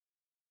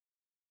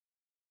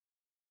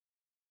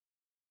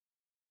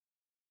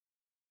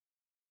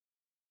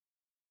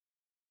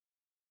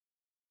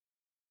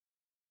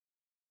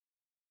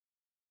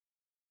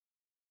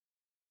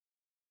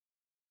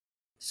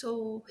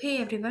So, hey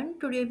everyone,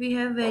 today we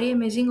have very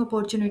amazing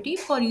opportunity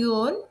for you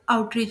all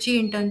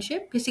Outreachy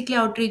internship, basically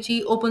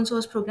Outreachy open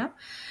source program.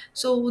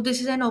 So,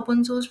 this is an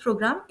open source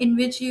program in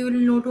which you will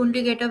not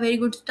only get a very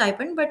good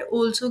stipend but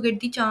also get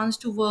the chance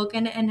to work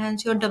and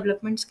enhance your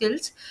development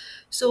skills.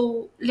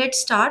 So,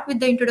 let's start with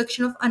the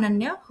introduction of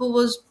Ananya, who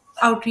was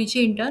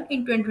Outreachy intern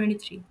in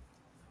 2023.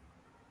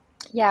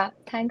 Yeah,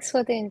 thanks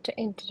for the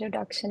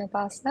introduction,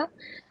 Apasna.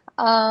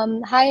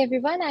 Hi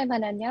everyone, I'm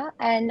Ananya,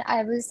 and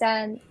I was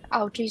an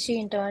Outreachy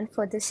intern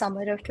for the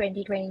summer of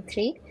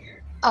 2023.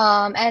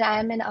 And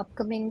I'm an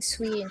upcoming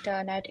SWE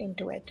intern at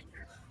Intuit.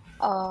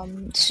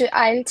 So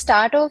I'll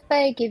start off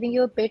by giving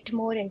you a bit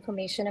more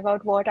information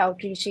about what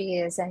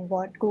Outreachy is and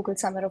what Google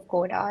Summer of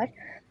Code are.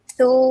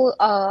 So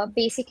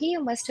basically,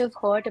 you must have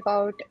heard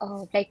about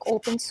like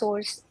open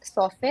source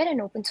software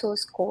and open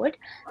source code.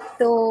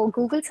 So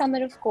Google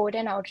Summer of Code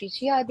and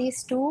Outreachy are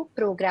these two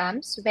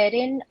programs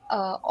wherein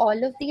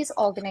all of these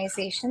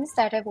organizations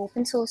that have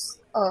open source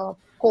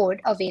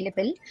code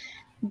available,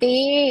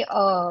 they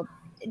uh,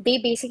 they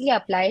basically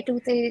apply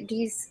to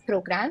these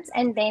programs,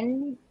 and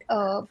then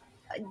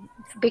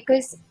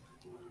because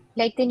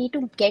like they need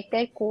to get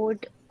their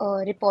code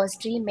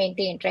repository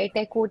maintained, right?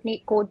 Their code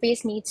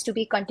base needs to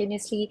be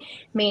continuously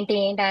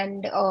maintained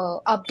and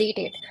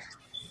updated.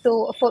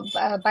 So for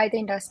by the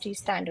industry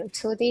standards,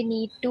 so they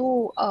need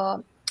to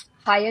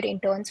hire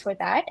interns for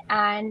that.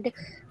 And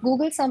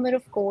Google Summer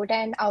of Code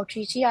and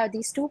Outreachy are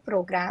these two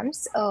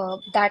programs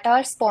that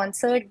are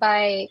sponsored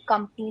by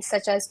companies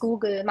such as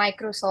Google,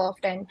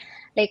 Microsoft, and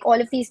like all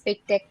of these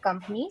big tech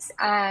companies.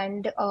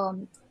 And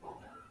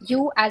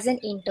you as an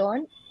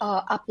intern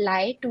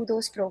apply to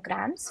those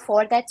programs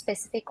for that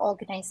specific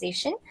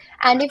organization,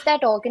 and if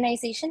that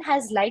organization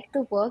has liked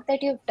the work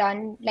that you've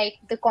done, like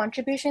the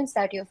contributions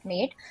that you've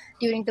made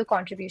during the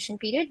contribution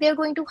period, they're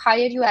going to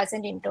hire you as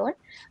an intern,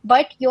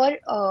 but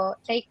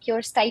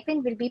your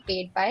stipend will be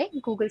paid by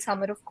Google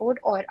Summer of Code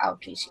or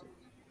Outreach.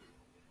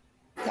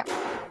 Yeah.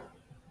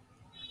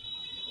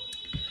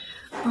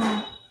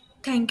 Uh,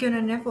 Thank you,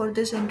 Ananya, for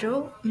this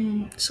intro.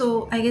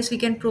 So, I guess we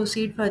can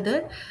proceed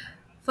further.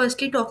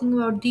 Firstly, talking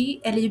about the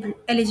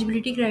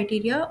eligibility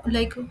criteria,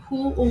 like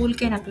who all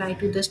can apply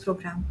to this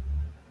program.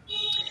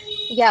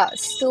 Yeah,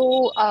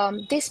 so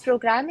this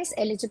program is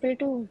eligible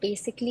to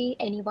basically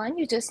anyone.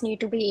 You just need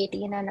to be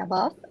 18 and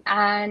above.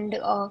 And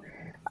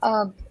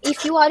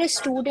if you are a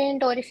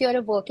student or if you're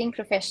a working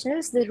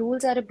professionals, the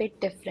rules are a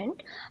bit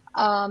different.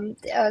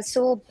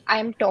 So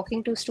I'm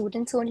talking to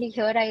students only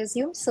here, I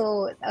assume.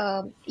 So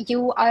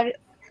you are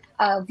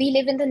we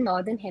live in the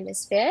northern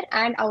hemisphere,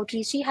 and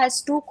Outreachy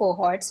has two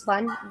cohorts.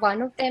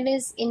 One of them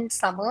is in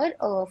summer,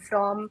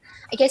 from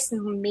I guess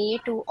May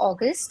to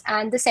August,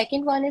 and the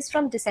second one is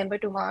from December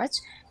to March.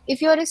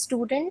 If you're a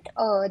student,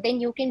 then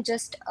you can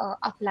just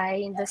apply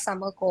in the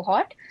summer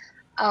cohort.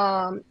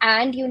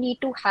 And you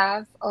need to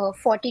have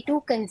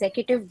 42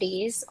 consecutive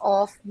days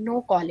of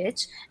no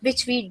college,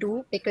 which we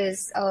do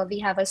because we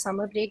have a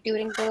summer break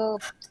during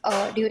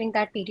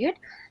that period.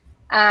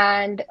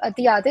 And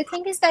the other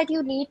thing is that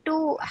you need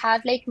to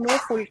have like no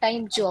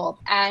full-time job.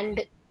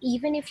 And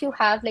even if you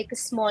have like a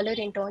smaller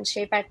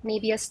internship at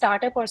maybe a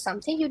startup or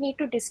something, you need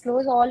to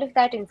disclose all of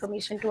that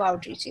information to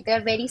Outreach.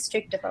 They're very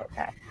strict about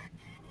that.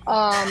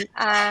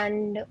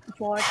 And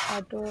what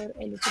other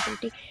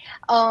eligibility?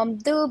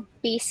 The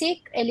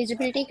basic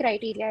eligibility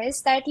criteria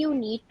is that you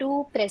need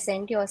to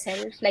present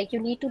yourself, like you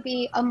need to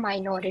be a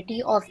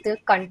minority of the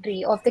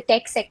country, of the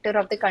tech sector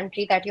of the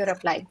country that you're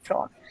applying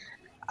from.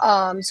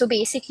 So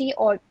basically,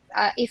 or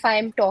if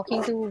I'm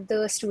talking to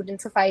the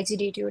students of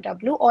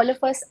IGDTOW, all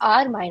of us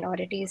are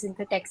minorities in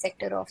the tech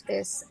sector of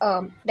this,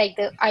 like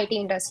the IT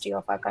industry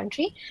of our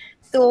country.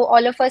 So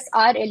all of us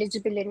are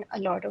eligible in a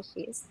lot of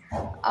ways.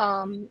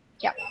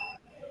 Yeah.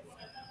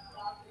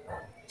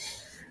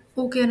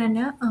 Okay,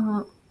 Ananya.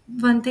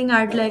 One thing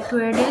I'd like to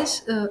add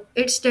is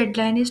its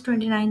deadline is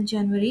 29th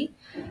January.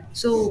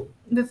 So,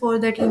 before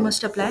that, you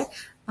must apply.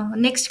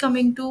 Next,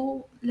 coming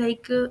to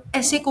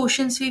essay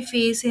questions we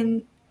face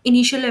in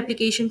initial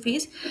application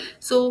phase.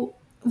 So,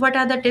 what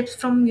are the tips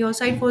from your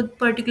side for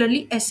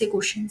particularly essay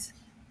questions?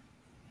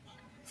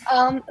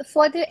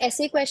 For the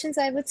essay questions,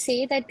 I would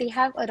say that they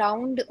have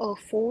around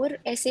four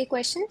essay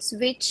questions,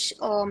 which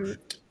okay,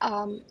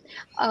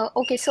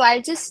 so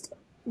I'll just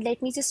let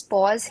me just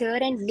pause here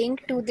and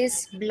link to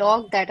this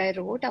blog that I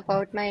wrote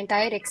about my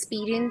entire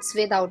experience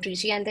with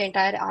Outreachy and the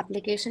entire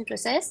application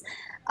process.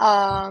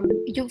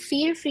 You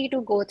feel free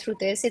to go through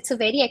this. It's a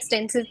very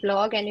extensive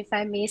blog, and if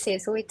I may say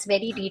so, it's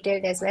very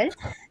detailed as well.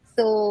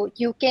 So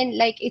you can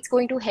like it's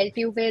going to help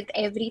you with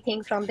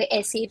everything from the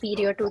essay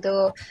period to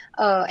the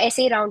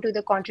essay round to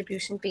the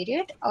contribution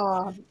period.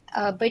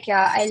 But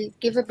yeah, I'll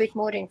give a bit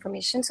more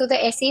information. So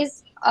the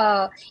essays,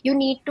 you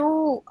need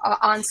to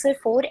answer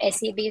four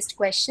essay-based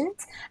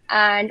questions,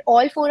 and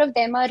all four of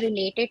them are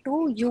related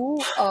to you,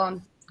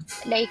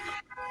 like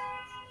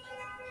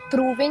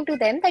proving to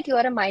them that you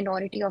are a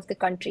minority of the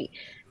country.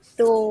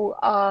 So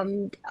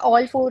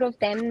all four of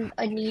them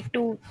need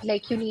to,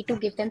 like, you need to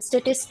give them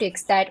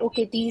statistics that,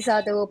 okay, these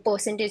are the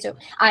percentage of,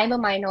 I'm a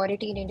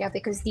minority in India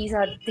because these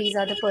are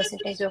the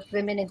percentage of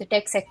women in the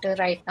tech sector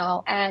right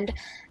now. And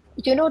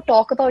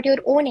talk about your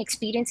own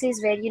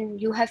experiences where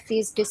you have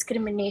faced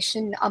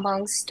discrimination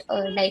amongst,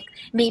 like,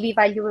 maybe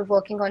while you were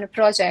working on a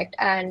project,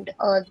 and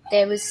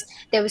there was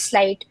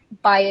slight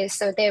bias,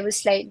 or there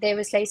was like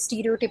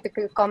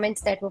stereotypical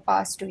comments that were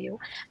passed to you.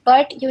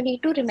 But you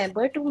need to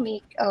remember to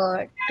make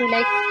to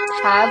like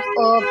have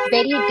a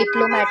very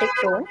diplomatic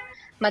tone.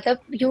 मतलब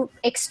you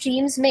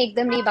extremes में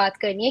एकदम नहीं बात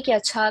करनी है कि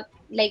अच्छा,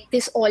 like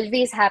this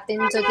always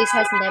happens or this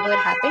has never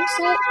happened.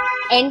 So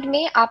and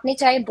में आपने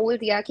चाहे बोल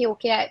दिया कि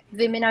okay,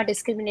 women are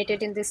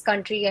discriminated in this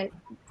country and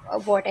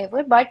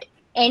whatever, but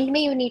end में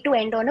you need to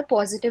end on a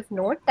positive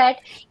note that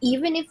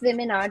even if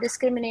women are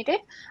discriminated,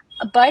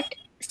 but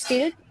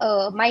still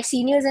my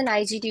seniors in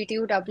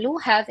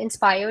IGTTUW have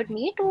inspired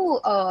me to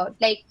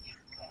like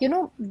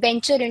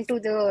venture into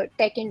the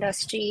tech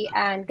industry,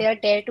 and they are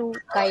there to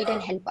guide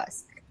and help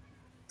us.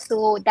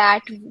 So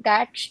that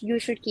you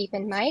should keep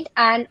in mind.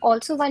 And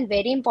also one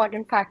very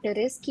important factor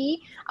is कि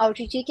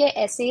Outreachy के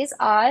essays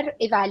are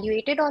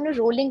evaluated on a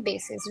rolling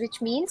basis,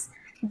 which means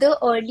the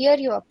earlier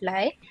you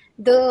apply,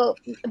 the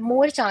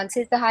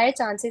the higher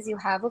chances you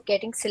have of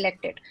getting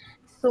selected.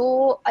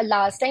 So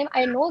last time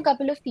I know a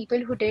couple of people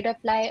who did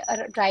apply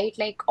right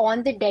like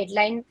on the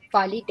deadline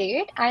wali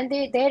date, and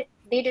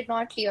they did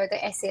not clear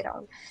the essay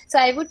round. So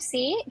I would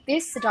say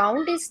this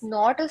round is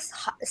not a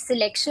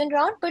selection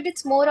round, but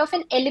it's more of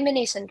an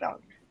elimination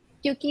round.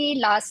 क्योंकि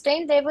last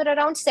time there were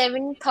around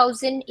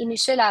 7,000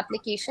 initial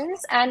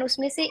applications, and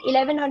उसमें से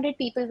 1,100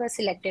 people were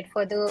selected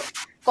for the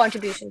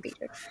contribution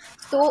period.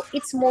 So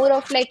it's more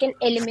of like an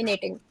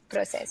eliminating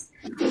process.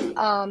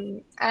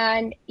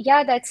 And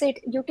yeah, that's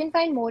it. You can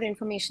find more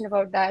information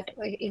about that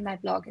in my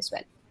blog as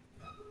well.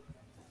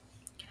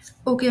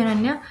 Okay,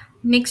 Ananya.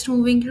 Next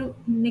moving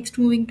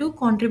to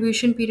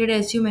contribution period,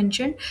 as you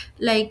mentioned.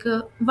 Like,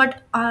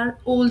 what are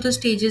all the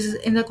stages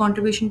in the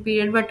contribution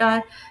period? What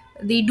are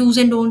the do's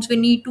and don'ts we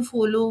need to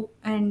follow,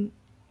 and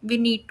we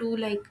need to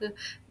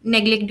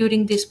neglect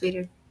during this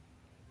period?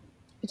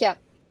 Yeah.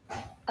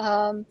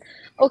 Um,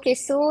 okay,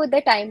 so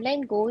the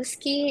timeline goes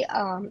ki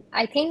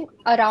I think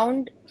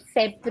around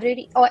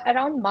February or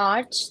around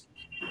March,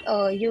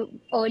 you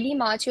early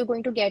March, you're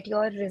going to get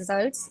your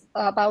results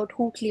about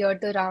who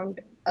cleared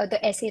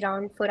the essay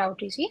round for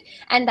Outreachy,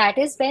 and that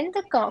is when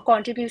the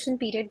contribution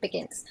period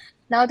begins.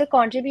 Now, the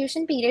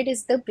contribution period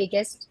is the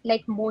biggest,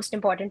 like most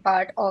important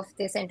part of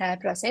this entire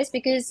process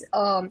because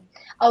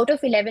out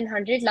of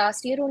 1,100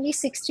 last year, only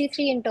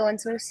 63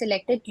 interns were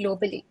selected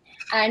globally,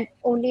 and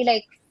only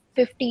like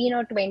 15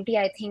 or 20,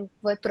 I think,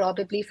 were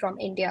probably from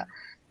India.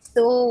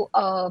 So,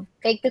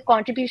 like the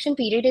contribution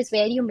period is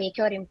where you make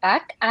your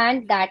impact,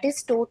 and that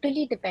is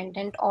totally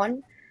dependent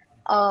on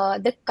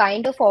the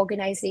kind of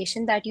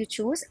organization that you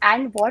choose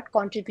and what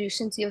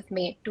contributions you've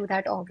made to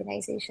that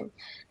organization.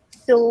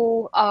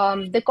 So,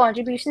 the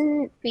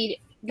contribution period,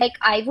 like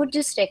I would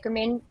just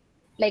recommend,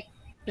 like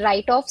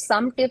write off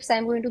some tips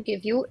I'm going to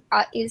give you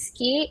is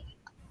कि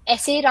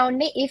essay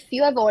round में, if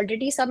you have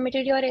already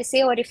submitted your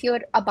essay or if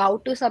you're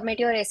about to submit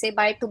your essay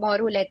by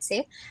tomorrow, let's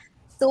say,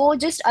 so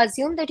just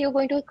assume that you're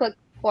going to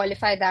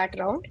qualify that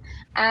round,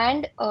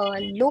 and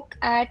look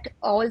at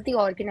all the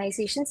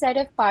organizations that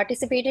have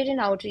participated in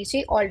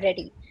Outreachy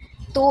already.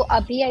 So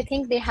abhi, I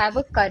think they have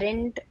a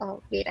current,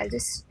 wait, I'll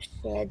just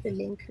share the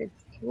link with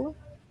you.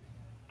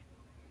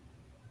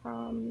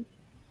 Um,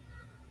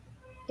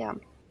 yeah.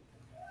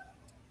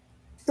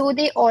 So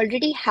they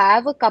already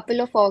have a couple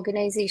of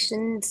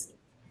organizations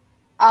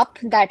up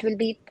that will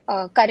be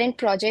current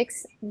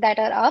projects that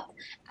are up,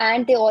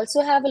 and they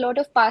also have a lot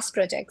of past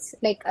projects,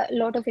 like a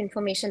lot of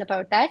information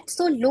about that.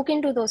 So look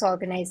into those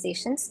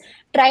organizations,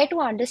 try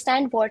to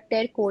understand what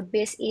their code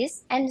base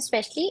is, and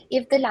especially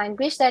if the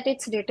language that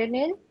it's written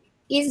in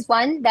is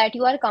one that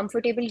you are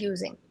comfortable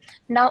using.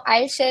 Now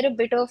I'll share a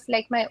bit of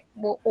like my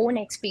own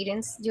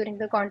experience during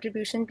the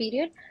contribution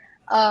period.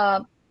 uh,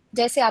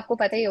 जैसे आपको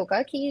पता ही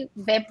होगा कि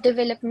web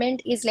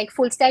development is like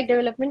full stack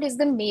development is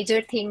the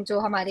major thing जो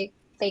हमारे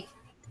like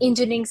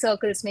engineering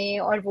circles में,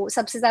 और वो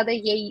सबसे ज्यादा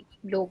यही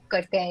लोग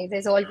करते हैं. देयर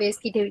इज ऑलवेज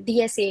की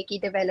डीएसए की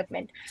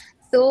development.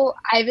 So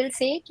I will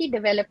say कि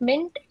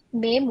डेवलपमेंट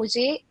में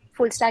मुझे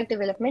फुल स्टैक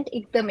डेवलपमेंट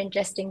एकदम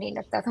इंटरेस्टिंग नहीं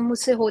लगता था,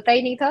 मुझसे होता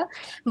ही नहीं था.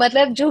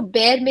 मतलब जो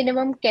बेयर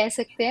मिनिमम कह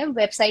सकते हैं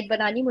वेबसाइट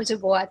बनानी, मुझे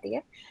वो आती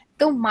है.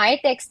 तो my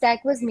tech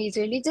stack was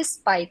majorly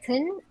just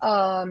Python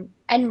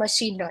and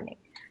machine learning.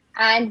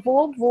 And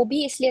वो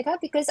भी इसलिए था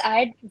because I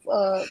had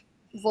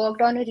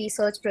worked on a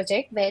research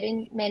project wherein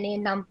मैंने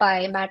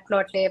numpy,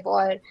 matplotlib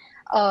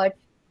और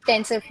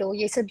TensorFlow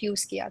ये सब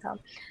यूज किया था.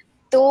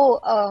 तो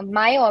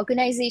my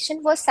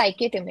organization was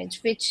scikit image,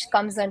 which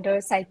comes under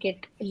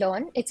scikit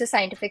learn. It's a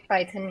scientific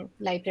Python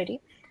library.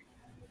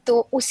 तो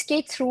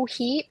उसके थ्रू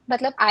ही,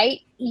 मतलब आई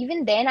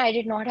even then I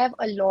did not have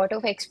a lot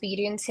of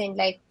experience in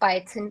like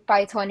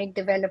pythonic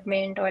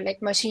development or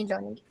like machine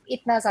learning,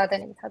 इतना ज्यादा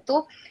नहीं था.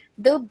 तो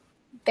the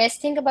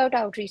best thing about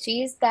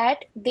Outreachy is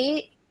that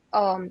they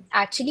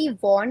actually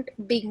want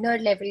beginner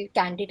level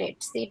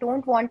candidates. They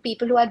don't want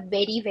people who are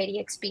very, very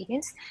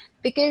experienced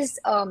because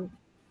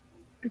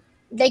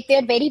like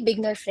they're very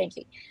beginner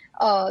friendly.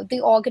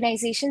 The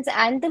organizations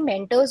and the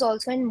mentors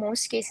also in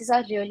most cases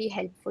are really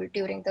helpful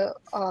during the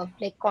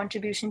like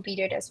contribution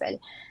period as well.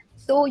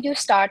 So you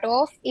start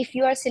off if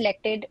you are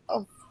selected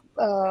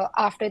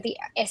after the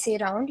essay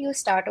round, you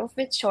start off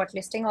with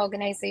shortlisting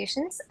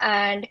organizations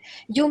and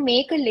you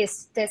make a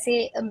list.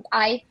 जैसे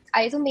I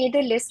also made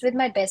a list with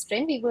my best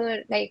friend. We were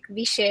like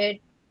we shared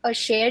a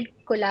shared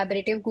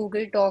collaborative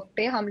Google Doc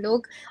पे हम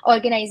लोग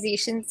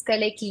organizations का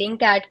like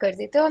link add कर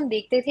देते और हम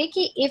देखते थे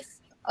कि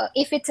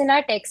if it's in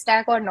our tech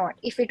stack or not.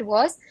 If it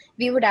was,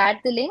 we would add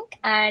the link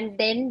and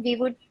then we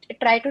would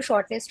try to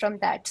shortlist from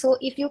that. So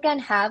if you can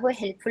have a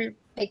helpful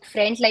like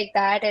friend like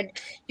that and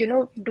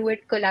do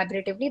it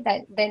collaboratively,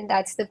 that then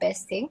that's the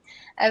best thing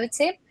I would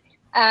say.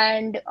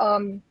 And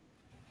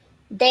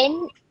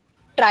then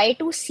try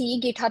to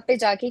see GitHub पे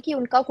जाके कि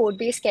उनका code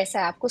base कैसा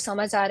है, आपको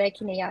समझ आ रहा है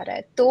कि नहीं आ रहा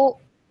है. तो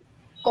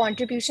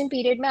कंट्रीब्यूशन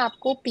पीरियड में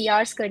आपको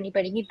पीआरस करनी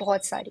पड़ेगी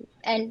बहुत सारी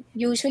and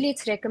usually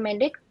it's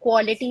recommended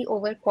quality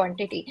over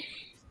quantity.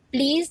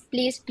 Please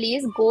please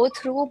please go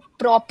through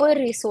proper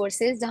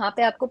resources जहाँ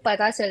पे आपको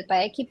पता चल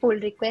पाए कि पुल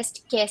रिक्वेस्ट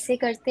कैसे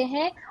करते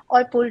हैं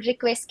और पुल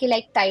रिक्वेस्ट के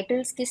लाइक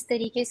टाइटल्स किस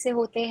तरीके से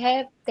होते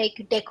हैं,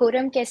 लाइक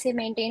डेकोरम कैसे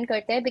मेंटेन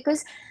करते हैं.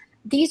 Because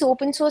these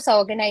open source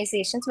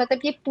organizations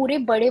मतलब ये पूरे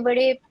बड़े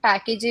बड़े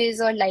packages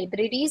और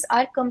libraries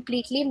are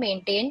completely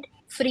maintained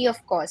free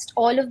of cost.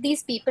 All of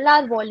these people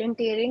are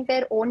volunteering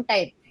their own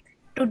time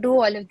to do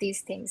all of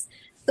these things.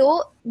 So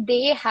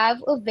they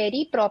have a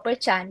very proper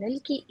channel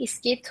कि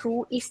इसके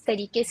through इस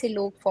तरीके से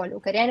लोग follow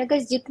करें. And अगर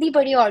जितनी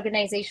बड़ी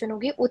ऑर्गेनाइजेशन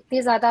होगी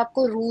उतनी ज्यादा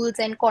आपको रूल्स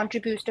एंड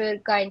कॉन्ट्रीब्यूटर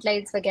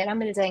गाइडलाइंस वगैरह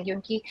मिल जाएंगी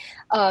उनकी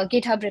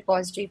गिटहब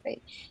रिपोजिटरी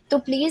पे. तो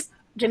please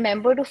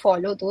remember to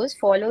follow those,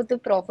 follow the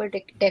proper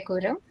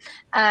decorum,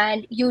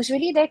 and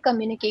usually their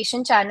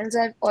communication channels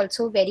are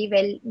also very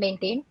well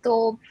maintained.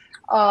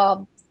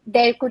 So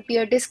there could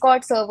be a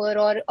Discord server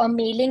or a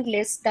mailing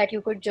list that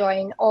you could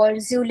join, or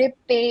Zulip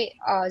पे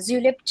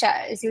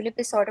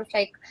Zulip is sort of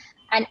like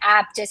an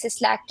app जैसे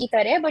Slack की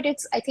तरह, but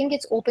I think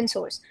it's open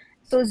source.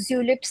 So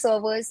Zulip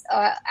servers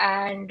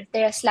and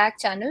their Slack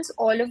channels,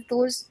 all of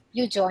those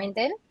you join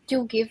them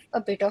to give a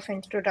bit of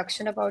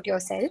introduction about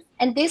yourself.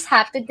 And this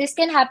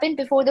can happen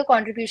before the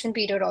contribution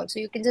period also.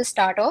 You can just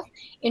start off,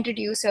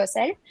 introduce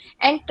yourself,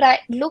 and try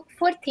look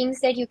for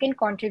things that you can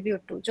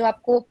contribute to. जो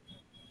आपको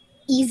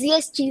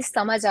easiest चीज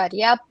समझ आ रही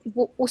है, आप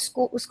वो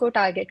उसको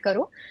target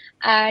करो.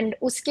 एंड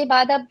उसके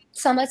बाद आप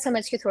समझ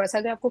समझ के थोड़ा सा,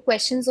 अगर आपको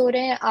क्वेश्चंस हो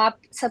रहे हैं, आप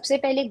सबसे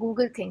पहले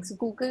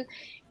Google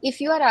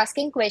if you are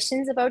asking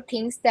questions about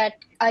things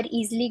that are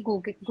easily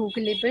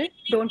गूगलेबल,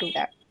 don't do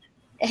that.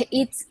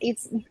 it's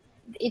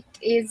it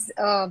is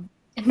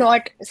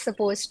not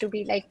supposed to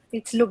be like,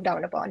 it's looked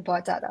down upon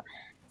बहुत ज़्यादा.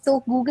 So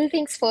Google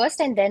things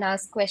first and then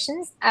ask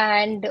questions.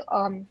 And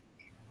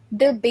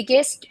the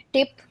biggest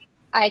tip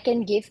I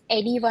can give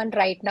anyone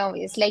right now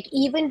is like,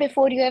 even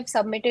before you have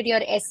submitted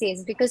your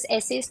essays, because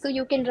essays too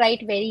you can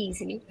write very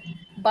easily,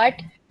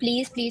 but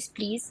please, please,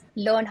 please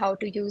learn how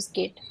to use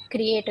Git.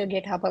 Create a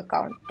GitHub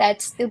account.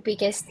 That's the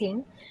biggest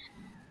thing.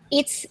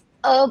 It's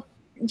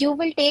you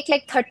will take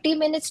like 30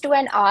 minutes to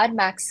an hour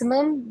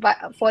maximum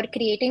for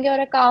creating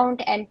your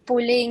account and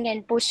pulling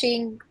and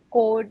pushing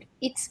code.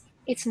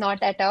 It's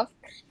not that tough.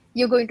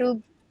 You're going to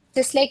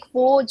just like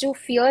वो जो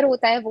fear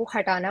होता है वो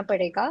हटाना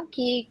पड़ेगा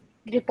कि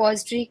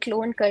repository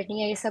clone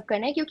करनी है, ये सब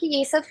करना है, क्योंकि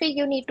ये सब फिर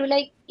you need to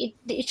like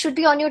it should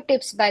be on your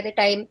tips by the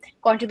time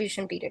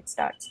contribution period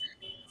starts.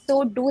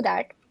 So do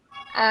that.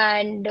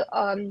 And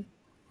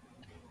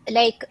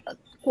like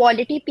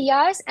quality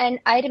PRs, and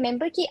I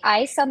remember कि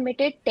I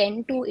submitted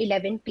 10 to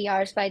 11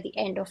 PRs by the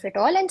end of it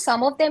all, and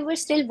some of them were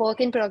still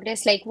work in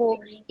progress. Like वो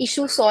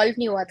issue solve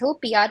नहीं हुआ था, वो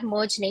PR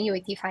merge नहीं हुई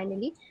थी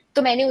finally,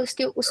 तो मैंने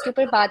उसके उसके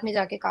ऊपर बाद में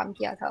जाके काम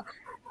किया था.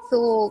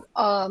 So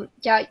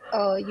yeah,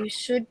 you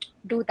should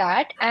do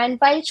that. And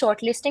while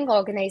shortlisting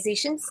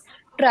organizations,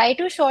 try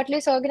to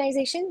shortlist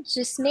organizations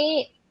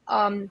जिसमें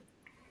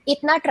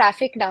इतना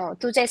ट्रैफिक ना हो.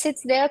 तो जैसे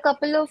there are a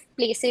couple of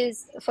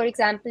places, for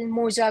example,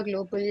 Moja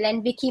Global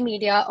and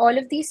Wikimedia, all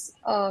of these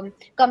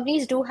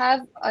companies do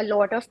have a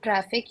lot of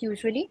traffic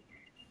usually.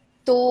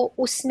 तो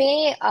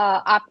उसमें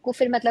आपको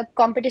फिर मतलब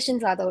कंपटीशन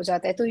ज्यादा हो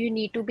जाता है, तो you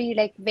need to be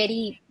like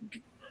very,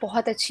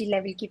 बहुत अच्छी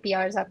लेवल की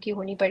पीआरस आपकी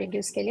होनी पड़ेगी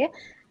उसके लिए.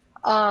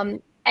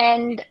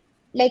 And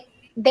like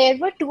there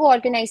were two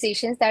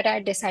organizations that I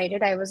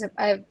decided I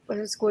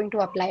was going to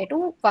apply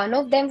to. One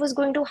of them was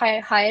going to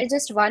hire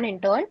just one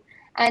intern,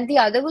 and the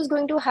other was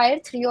going to hire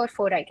three or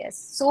four, I guess.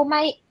 So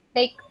my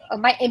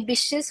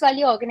ambitious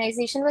वाली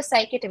organization was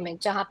Psychic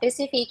Image, जहाँ पे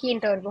सिर्फ एक ही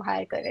intern वो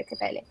hire कर रहे थे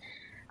पहले.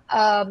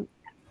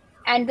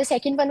 And the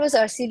second one was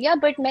अर्सिलिया,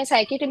 but मैं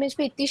साइकिट इमेज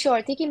पे इतनी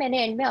श्योर थी कि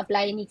मैंने एंड में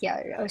अप्लाई नहीं किया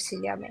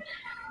अर्सिलिया में.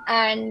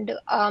 एंड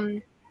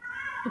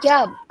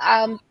या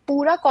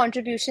पूरा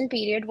contribution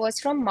period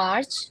was from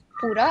March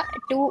पूरा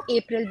to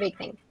April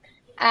beginning.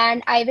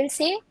 And I will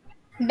say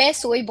मैं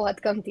सोई बहुत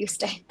कम थी उस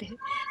टाइम पे.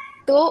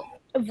 तो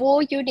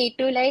वो you need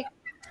to like,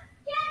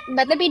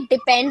 मतलब it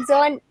depends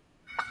on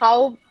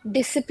how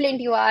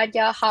disciplined you are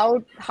या how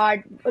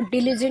hard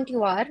diligent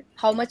you are,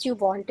 how much you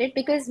want it.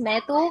 Because मैं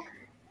तो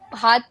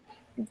हाथ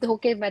धो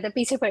के मतलब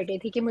पीछे पड़ गई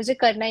थी कि मुझे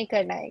करना ही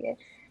करना है ये।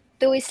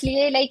 तो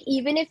इसलिए लाइक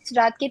इवन इफ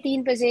रात के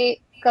 3 बजे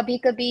कभी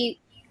कभी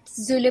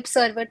जुलिप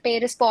सर्वर पे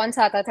रिस्पॉन्स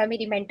आता था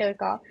मेरी मेंटर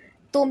का,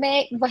 तो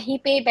मैं वहीं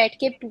पे बैठ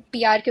के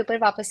पीआर के ऊपर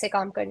वापस से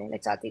काम करने लग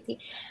जाती थी।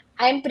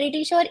 आई एम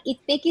प्रीटी श्योर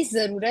इतने की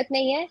जरूरत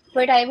नहीं है,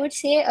 बट आई वुड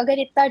से अगर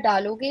इतना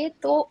डालोगे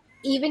तो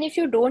even if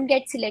you don't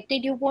get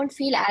selected you won't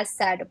feel as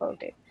sad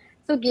about it.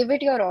 So give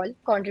it your all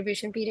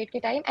contribution period के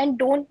time, and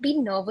don't be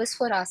nervous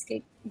for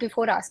asking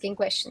before asking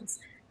questions.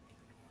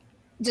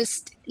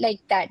 Just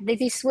like that.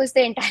 This was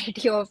the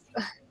entirety of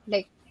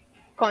like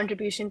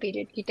contribution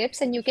period key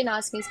tips, and you can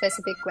ask me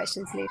specific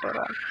questions later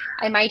on.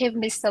 I might have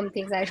missed some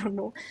things, I don't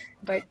know,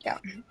 but yeah.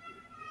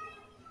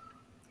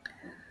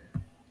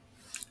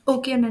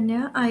 Okay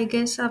Ananya, I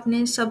guess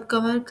आपने सब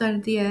cover कर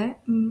दिया है।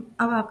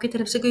 अब आपकी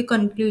तरफ से कोई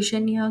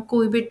कंक्लूजन या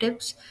कोई भी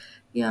टिप्स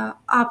या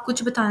आप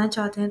कुछ बताना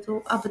चाहते हैं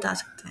तो आप बता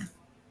सकते हैं।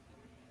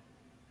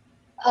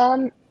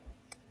 Um,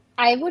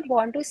 I would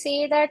want to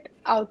say that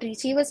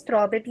Outreachy was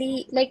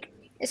probably like,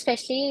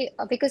 especially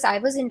because I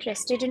was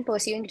interested in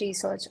pursuing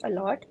research a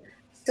lot.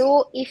 So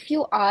if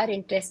you are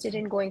interested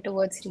in going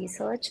towards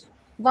research,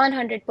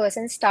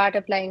 100% start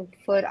applying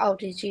for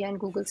Outreachy and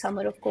Google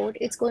Summer of Code.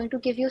 It's going to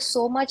give you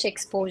so much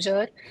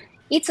exposure.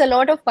 It's a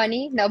lot of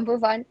money, number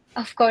one.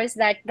 Of course,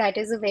 that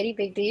is a very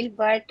big deal.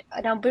 But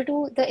number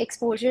two, the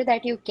exposure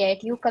that you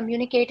get, you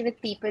communicate with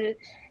people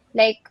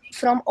like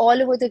from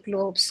all over the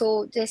globe. So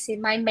just say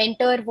my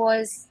mentor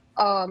was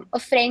a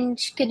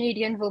French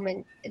Canadian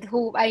woman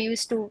who I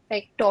used to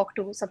like talk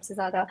to सबसे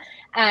ज़्यादा,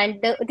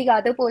 and the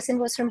other person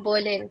was from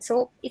Berlin.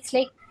 So it's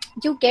like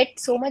you get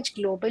so much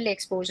global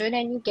exposure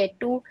and you get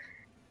to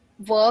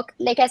work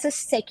like as a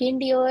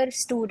second year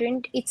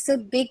student. It's a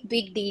big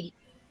deal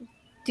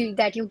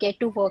that you get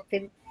to work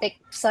with like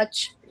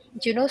such,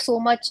 so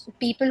much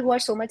people who are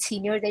so much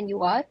senior than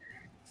you are.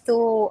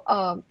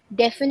 So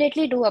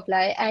definitely do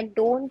apply and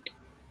don't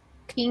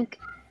think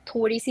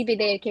थोड़ी सी भी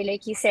देर के लिए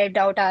कि self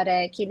doubt आ रहा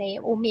है कि नहीं,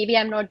 ओ may B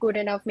I am not good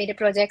enough, मेरे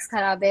प्रोजेक्ट्स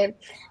खराब है,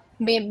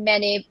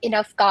 मैंने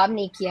इनफ काम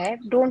नहीं किया है।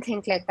 Don't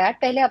think like that.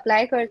 पहले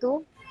अप्लाई कर दो,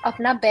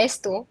 अपना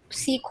बेस्ट दो,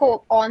 सीखो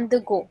on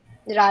the go,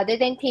 rather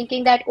than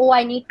thinking that oh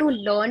I need to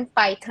learn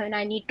Python,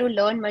 I need to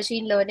learn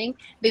machine learning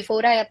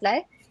before I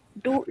apply.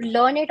 Do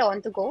learn it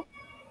on the go.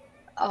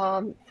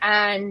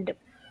 And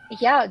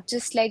yeah,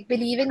 just like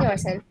believe in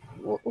yourself.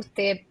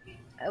 उतने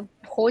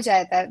हो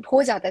जाता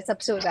है,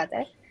 सबसे हो जाता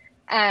है।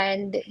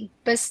 And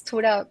बस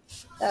थोड़ा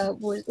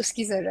वो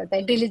उसकी जरूरत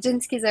है,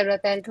 डिलिजेंस की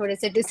जरूरत है, थोड़े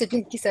से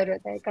डिसिप्लिन की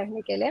जरूरत है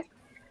करने के लिए।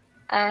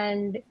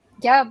 एंड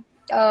या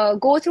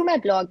go through my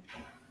blog,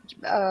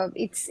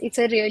 it's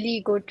a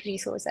really good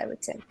resource, I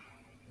would say.